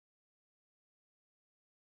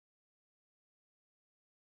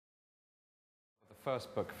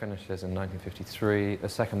first book finishes in 1953. The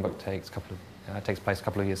second book takes place a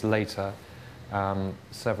couple of years later.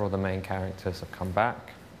 Several of the main characters have come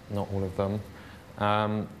back, not all of them.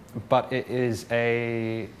 But it's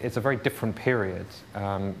a very different period.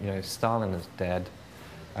 Stalin is dead.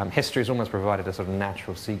 History has almost provided a sort of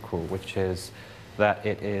natural sequel, which is that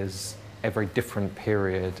it is a very different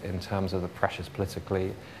period in terms of the pressures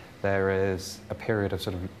politically. There is a period of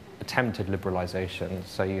sort of attempted liberalization.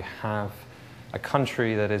 So you have a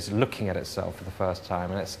country that is looking at itself for the first time,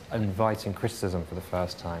 and it's inviting criticism for the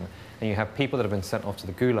first time. And you have people that have been sent off to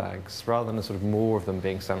the gulags, rather than the sort of more of them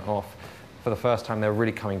being sent off. For the first time, they're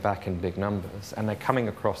really coming back in big numbers, and they're coming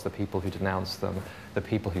across the people who denounced them, the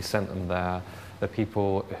people who sent them there, the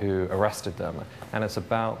people who arrested them. And it's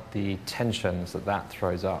about the tensions that that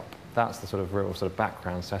throws up. That's the sort of real sort of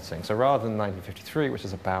background setting. So rather than 1953, which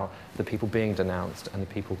is about the people being denounced and the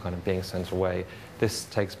people kind of being sent away, this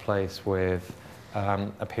takes place with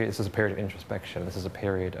this is a period of introspection. This is a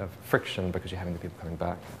period of friction because you're having the people coming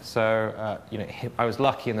back. So, I was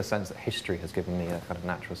lucky in the sense that history has given me a kind of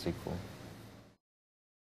natural sequel.